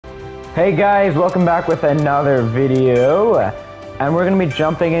Hey guys, welcome back with another video, and we're going to be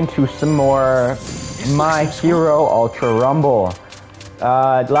jumping into some more My Hero Ultra Rumble.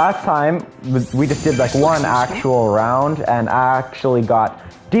 Last time, we just did like one actual round and actually got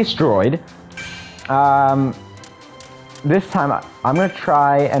destroyed. This time, I'm going to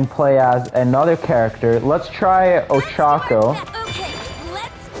try and play as another character. Let's try Ochaco. Okay,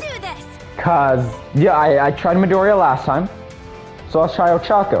 let's do this. Cause, yeah, I tried Midoriya last time. So let's try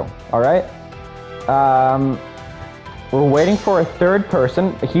Ochaco, alright? We're waiting for a third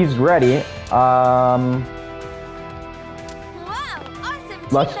person. He's ready. Wow,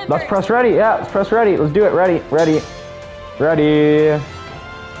 awesome. Let's press ready. Yeah, let's press ready. Let's do it. Ready.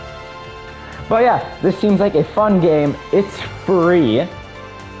 But yeah, this seems like a fun game. It's free.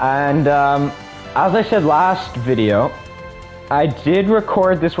 And as I said last video, I did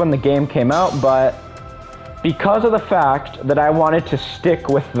record this when the game came out, but because of the fact that I wanted to stick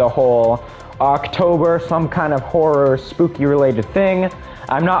with the whole October, some kind of horror, spooky related thing,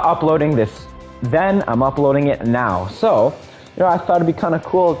 I'm not uploading this then, I'm uploading it now. So, you know, I thought it'd be kind of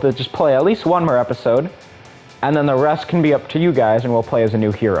cool to just play at least one more episode, and then the rest can be up to you guys, and we'll play as a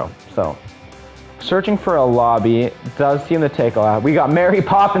new hero. So, searching for a lobby does seem to take a lot. We got Mary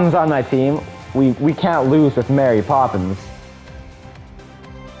Poppins on my team. We can't lose with Mary Poppins.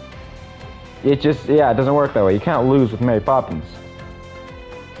 It just, yeah, it doesn't work that way. You can't lose with Mary Poppins.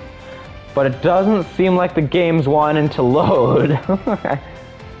 But it doesn't seem like the game's wanting to load.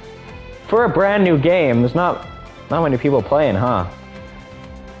 For a brand new game, there's not many people playing, huh?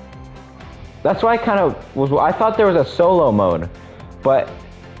 That's why I kind of was, I thought there was a solo mode, but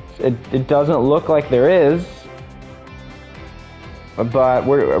it doesn't look like there is. But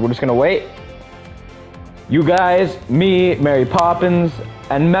we're just gonna wait. You guys, me, Mary Poppins,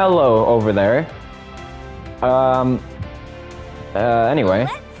 and Mello over there. Anyway.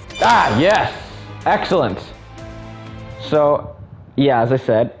 Ah, yes! Excellent! So, yeah, as I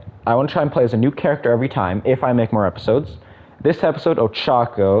said, I want to try and play as a new character every time, if I make more episodes. This episode,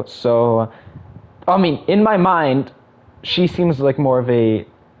 Ochaco, so... I mean, in my mind, she seems like more of a...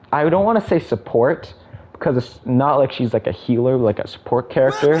 I don't want to say support, because it's not like she's like a healer, like a support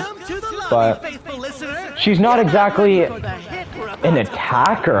character, but she's not exactly an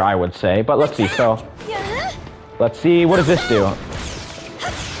attacker, I would say, but let's see. So, let's see, what does this do?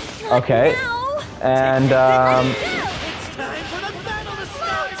 Okay, and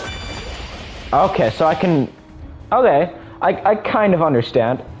okay, so I can, okay, I kind of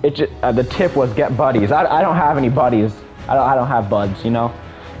understand. It just, the tip was get buddies. I don't have any buddies. I don't have buds, you know?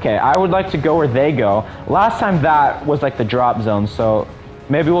 Okay, I would like to go where they go. Last time that was like the drop zone, so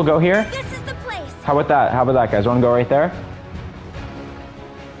maybe we'll go here? This is the place. How about that? How about that, guys? Want to go right there?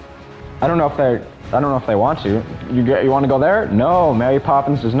 I don't know if they want to. You want to go there? No, Mary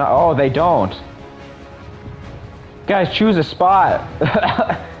Poppins does not. Oh, they don't. Guys, choose a spot.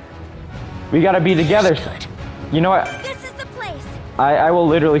 We gotta be together. You know what? This is the place. I will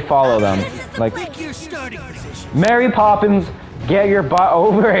literally follow them. Like, Mary Poppins, get your butt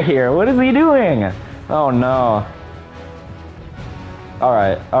over here. What is he doing? Oh no.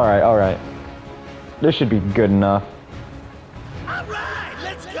 Alright. This should be good enough. Alright,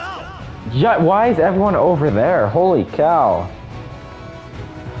 let's go! Yeah, why is everyone over there? Holy cow.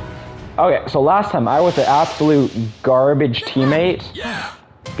 Okay, so last time I was an absolute garbage teammate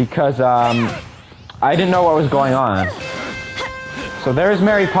because I didn't know what was going on. So there's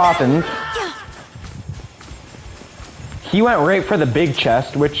Mary Poppins. He went right for the big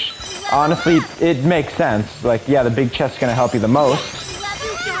chest, which honestly, it makes sense. Like, yeah, the big chest's gonna help you the most.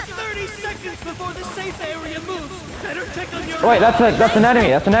 30 seconds before the safe area moves. Better check on your... Wait, that's an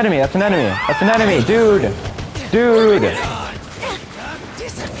enemy, dude.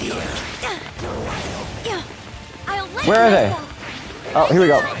 Where are they? Oh, here we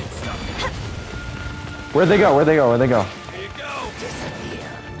go. Where'd they go? Here you go. Disappear.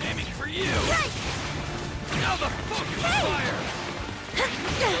 Aiming for you. Now the focus fire.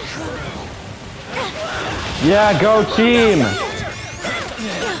 Yeah, go team.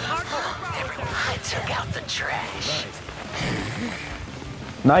 I took out the trash.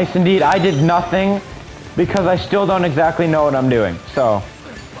 Nice indeed. I did nothing because I still don't exactly know what I'm doing. So,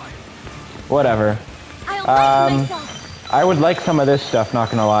 whatever. I would like some of this stuff,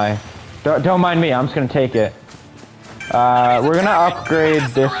 not gonna lie. Don't mind me, I'm just gonna take it. We're gonna upgrade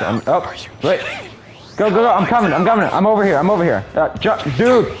this. Oh, wait. Go, I'm coming. I'm over here.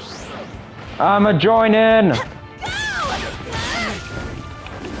 Dude! I'ma join in! I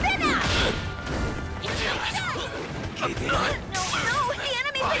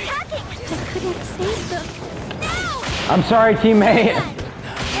couldn't save them. No! I'm sorry, teammate.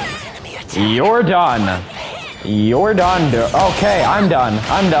 You're done. You're done. Okay, I'm done.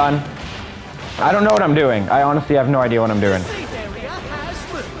 I'm done. I don't know what I'm doing. I honestly have no idea what I'm doing.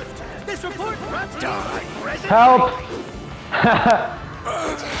 Help!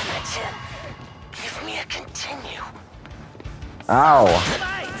 Give me a continue. Ow.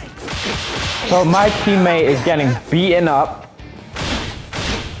 So my teammate is getting beaten up.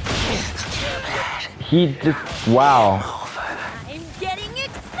 He just, wow. I'm getting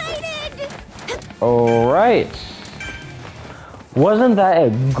excited. Alright. Wasn't that a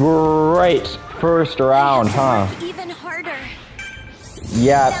great first round, huh? Even harder.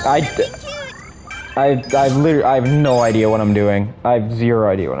 Yeah, I literally, I have no idea what I'm doing. I have zero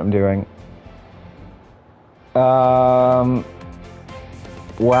idea what I'm doing.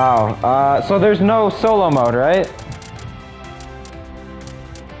 Wow. So there's no solo mode, right?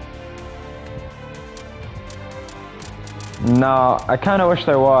 No, I kind of wish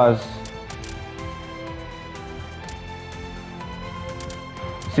there was.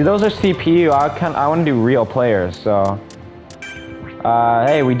 See, those are CPU. I want to do real players, so.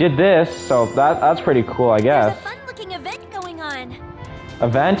 Hey, we did this, so that's pretty cool, I guess. There's a fun-looking event going on.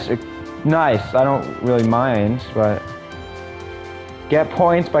 Event? Nice. I don't really mind, but get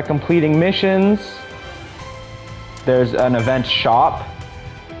points by completing missions. There's an event shop.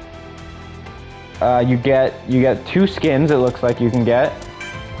 You get 2 skins. It looks like you can get.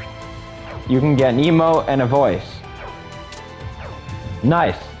 You can get an emote and a voice.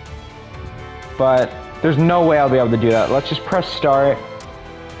 Nice. But there's no way I'll be able to do that. Let's just press start.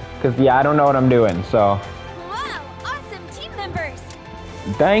 Because, yeah, I don't know what I'm doing, so. Wow, awesome team members.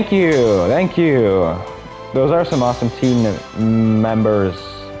 Thank you. Thank you. Those are some awesome team members.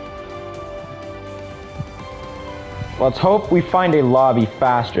 Let's hope we find a lobby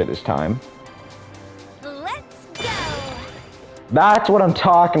faster this time. Let's go. That's what I'm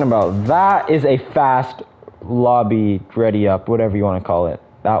talking about. That is a fast lobby, ready up, whatever you want to call it.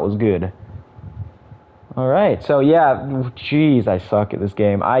 That was good. Alright, so yeah, jeez, I suck at this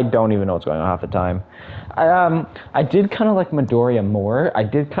game. I don't even know what's going on half the time. I did kind of like Midoriya more. I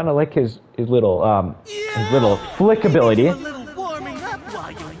did kind of like his little flick ability.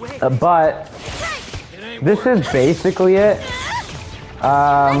 But this is basically it.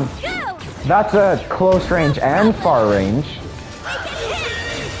 That's a close range and far range.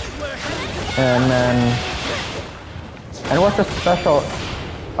 And what's the special?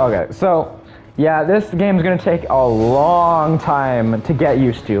 Okay, so yeah, this game's gonna take a long time to get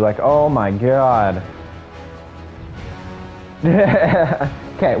used to. Like, oh my god.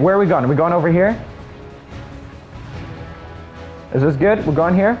 Okay, where are we going? Are we going over here? Is this good? We're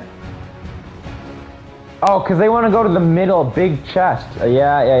going here? Oh, because they want to go to the middle big chest.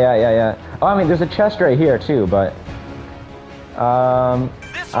 Yeah. Oh, I mean, there's a chest right here too, but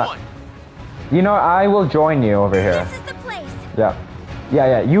This one. you know, I will join you over here. This is the place.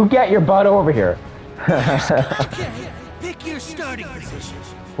 Yeah. You get your butt over here. Okay, pick your starting position.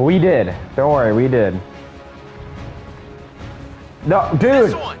 We did. Don't worry, we did. No, dude.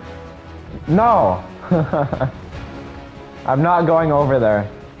 This one. No. I'm not going over there.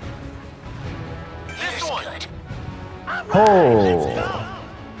 This one. Oh.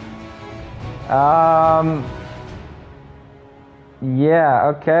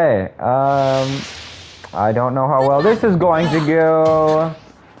 Yeah, okay. I don't know how well this is going to go.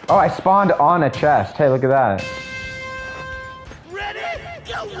 Oh, I spawned on a chest. Hey, look at that. Ready?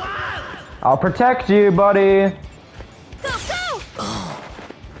 Go wild. I'll protect you, buddy. Go, go.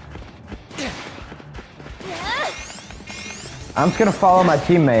 I'm just gonna follow my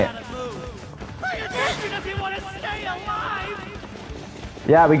teammate. Pay attention if you want to stay alive.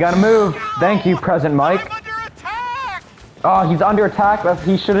 Yeah, we gotta move. Thank you, Present Mike. I'm under attack. Oh, he's under attack.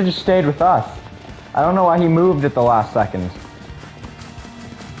 He should have just stayed with us. I don't know why he moved at the last second.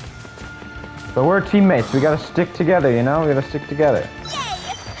 But we're teammates. We gotta stick together, you know? We gotta stick together.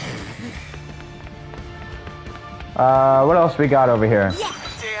 What else we got over here?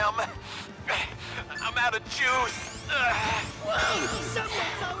 Damn. I'm out of juice.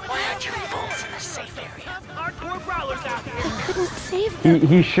 Why aren't you fools in a safe area? Hardcore brawlers out here. Couldn't save them.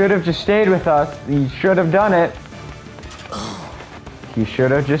 He should have just stayed with us. He should have done it. He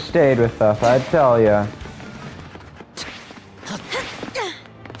should have just stayed with us, I tell ya.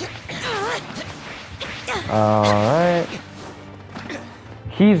 Alright.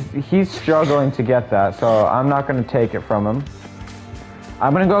 He's struggling to get that, so I'm not gonna take it from him.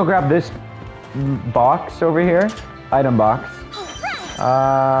 I'm gonna go grab this box over here. Item box.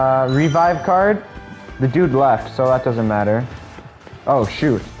 Revive card. The dude left, so that doesn't matter. Oh,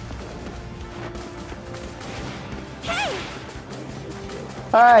 shoot.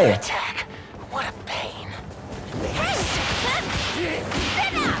 Hey! Attack. What a pain. Hey!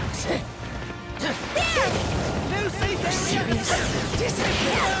 Spin out! New safe area.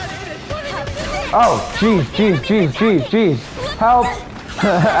 Oh, jeez. Help!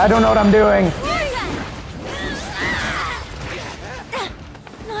 I don't know what I'm doing.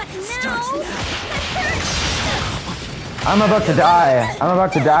 Not now! I'm about to die. I'm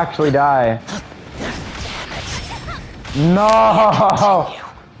about to actually die. No!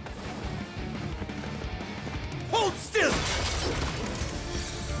 Hold still.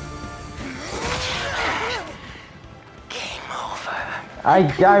 Game over.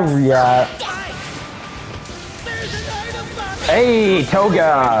 Yeah. Hey,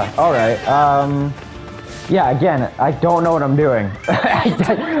 Toga! Alright, yeah, again, I don't know what I'm doing.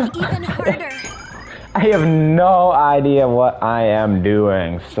 Even harder. I have no idea what I am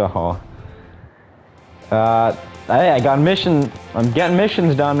doing, so... hey, I got mission. I'm getting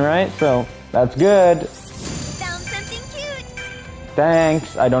missions done, right? So, that's good. Found something cute.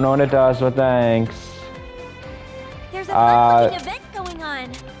 Thanks. I don't know what it does, but thanks. There's a fun-looking event going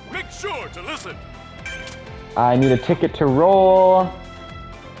on. Make sure to listen. I need a ticket to roll.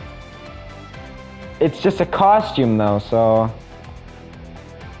 It's just a costume, though, so...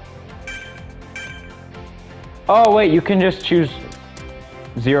 Oh, wait, you can just choose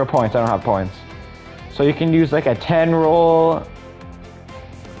 0 points. I don't have points. So you can use like a 10 roll.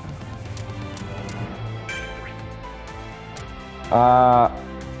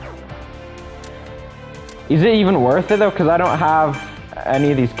 Is it even worth it though? Because I don't have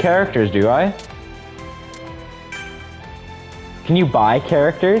any of these characters, do I? Can you buy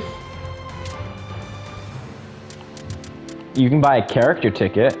characters? You can buy a character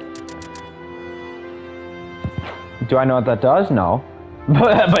ticket. Do I know what that does? No.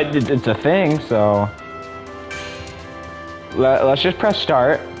 But it's a thing, so... Let's just press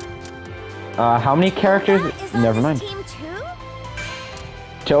start. How many characters? Never mind. Team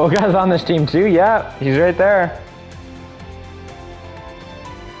 2? Toga's on this team too, yeah. He's right there.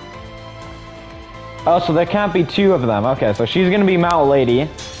 Oh, so there can't be 2 of them. Okay, so she's gonna be Mount Lady.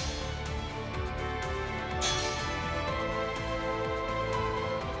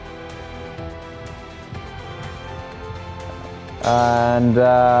 And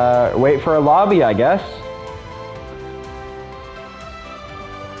wait for a lobby, I guess.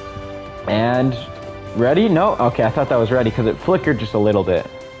 And ready? No? Okay, I thought that was ready because it flickered just a little bit.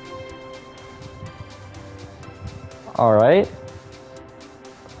 Alright.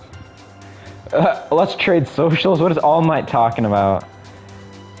 Let's trade socials. What is All Might talking about?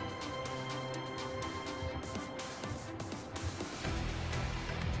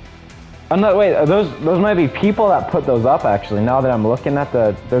 I'm not, wait, those might be people that put those up actually, now that I'm looking at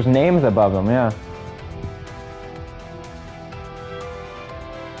there's names above them, yeah.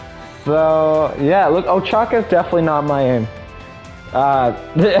 So, yeah, look, Ochaco is definitely not my aim.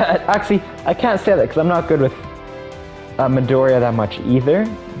 Actually, I can't say that because I'm not good with Midoriya that much either,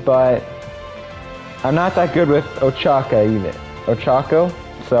 but I'm not that good with Ochaco either. Ochaco,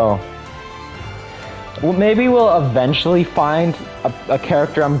 so... Well, maybe we'll eventually find a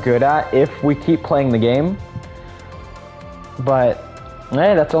character I'm good at if we keep playing the game. But,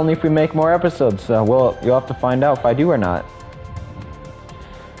 hey, that's only if we make more episodes, so you'll have to find out if I do or not.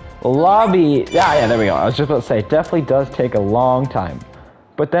 Lobby, yeah, there we go. I was just about to say, it definitely does take a long time.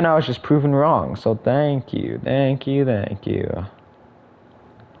 But then I was just proven wrong, so thank you.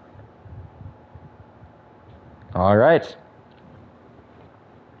 Alright.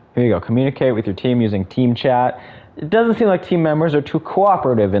 Here you go, communicate with your team using team chat. It doesn't seem like team members are too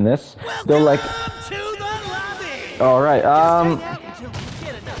cooperative in this. They're like... Welcome to the lobby. Alright,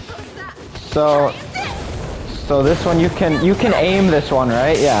 So this one you can aim this one,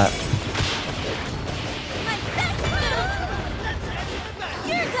 right? Yeah.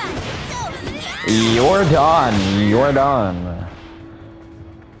 You're done.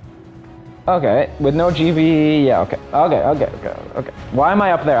 Okay, with no GB, yeah, okay. Okay. Why am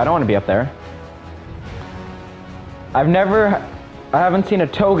I up there? I don't want to be up there. I haven't seen a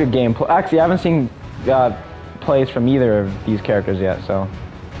Toga game. Actually, I haven't seen plays from either of these characters yet, so.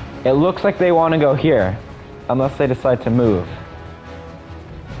 It looks like they want to go here. Unless they decide to move.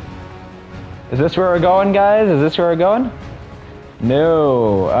 Is this where we're going, guys? Is this where we're going?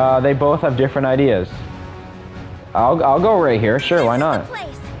 No, they both have different ideas. I'll go right here, sure, why not?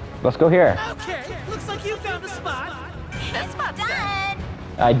 Let's go here. Okay, looks like you found a spot. This spot's good.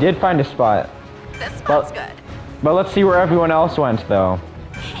 I did find a spot. This spot's good. But let's see where everyone else went, though.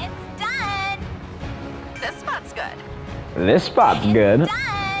 It's done. This spot's good. This spot's good.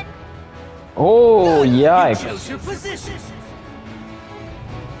 Done. Oh, Choose yikes. your position.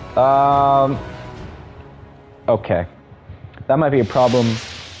 Okay. That might be a problem.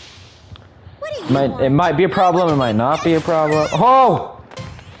 What do you want? It might be a problem, it might not be a problem. Oh!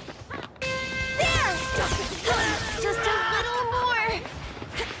 There! Just a little more.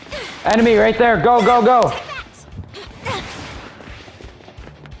 Enemy right there, go, go, go!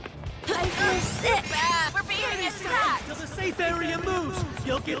 I feel sick. We're being attacked. Till the safe area moves,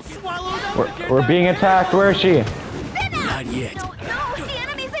 you'll get swallowed up if you're We're not being careful. attacked, where is she? Not yet. No, the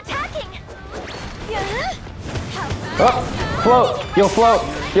enemy's attacking. Oh, float, you'll float,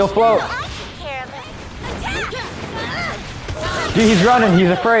 you'll float. I took care of it. Attack! Dude, he's running,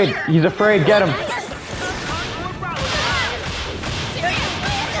 he's afraid, get him.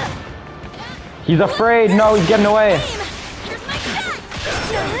 He's afraid, no, he's getting away. Here's my cat.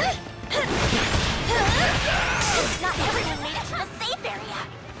 Not everyone made it to the safe area.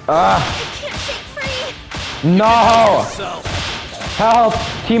 I can't shake free. No! So, Help,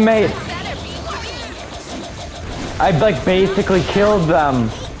 teammate. Better be I like basically killed them.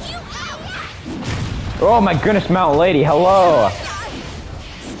 Oh my goodness, Mountain Lady, hello.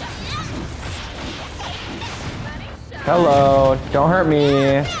 Hello, don't hurt me.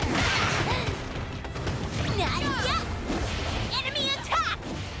 Enemy attack!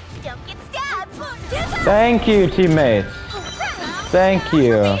 Don't get stabbed! Thank you, teammates. Thank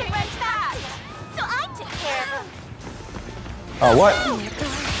you. Being attacked! So I took care of him. Oh, what?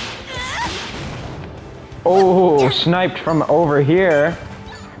 Oh, sniped from over here.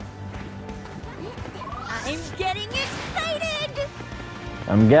 I'm getting excited!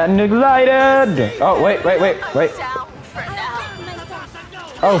 I'm getting excited. Oh, wait. Down for now.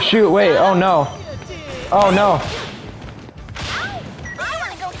 Oh, shoot, wait. Oh, no. Oh, no. I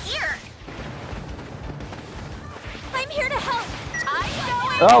want to go here! I'm here to help! I'm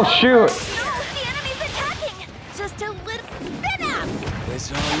going! Oh, shoot. No, the enemy's attacking! Just a little spin out!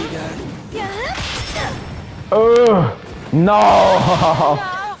 that's all you got? Oh, no.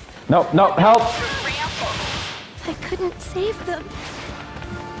 Nope, nope, help. I couldn't save them.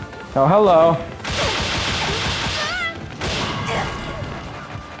 Oh, hello.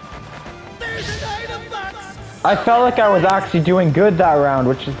 I felt like I was actually doing good that round,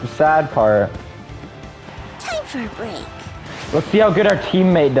 which is the sad part. Time for a break. Let's see how good our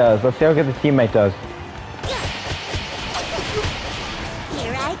teammate does. Let's see how good the teammate does.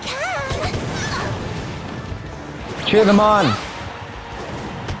 Here I come! Cheer them on.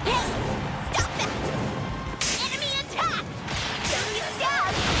 Hey! Stop that! Enemy attack! Don't get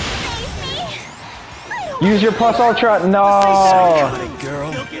stabbed! Save me! I don't Use your plus ultra. No. Got it,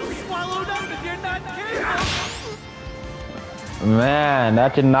 girl. You'll get swallowed up if you're not careful. Man,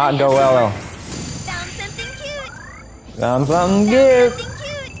 that did not go well. found something cute! Found something good.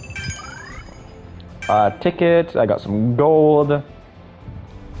 Something cute! Tickets. I got some gold.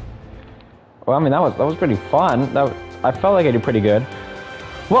 Well, I mean, that was pretty fun. I felt like I did pretty good.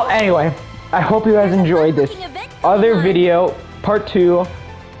 Well, anyway, I hope you guys enjoyed this other video, part 2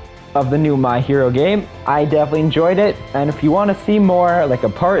 of the new My Hero game. I definitely enjoyed it, and if you want to see more, like a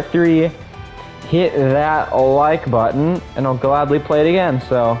part 3, hit that like button, and I'll gladly play it again.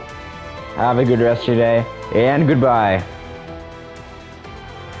 So, have a good rest of your day, and goodbye.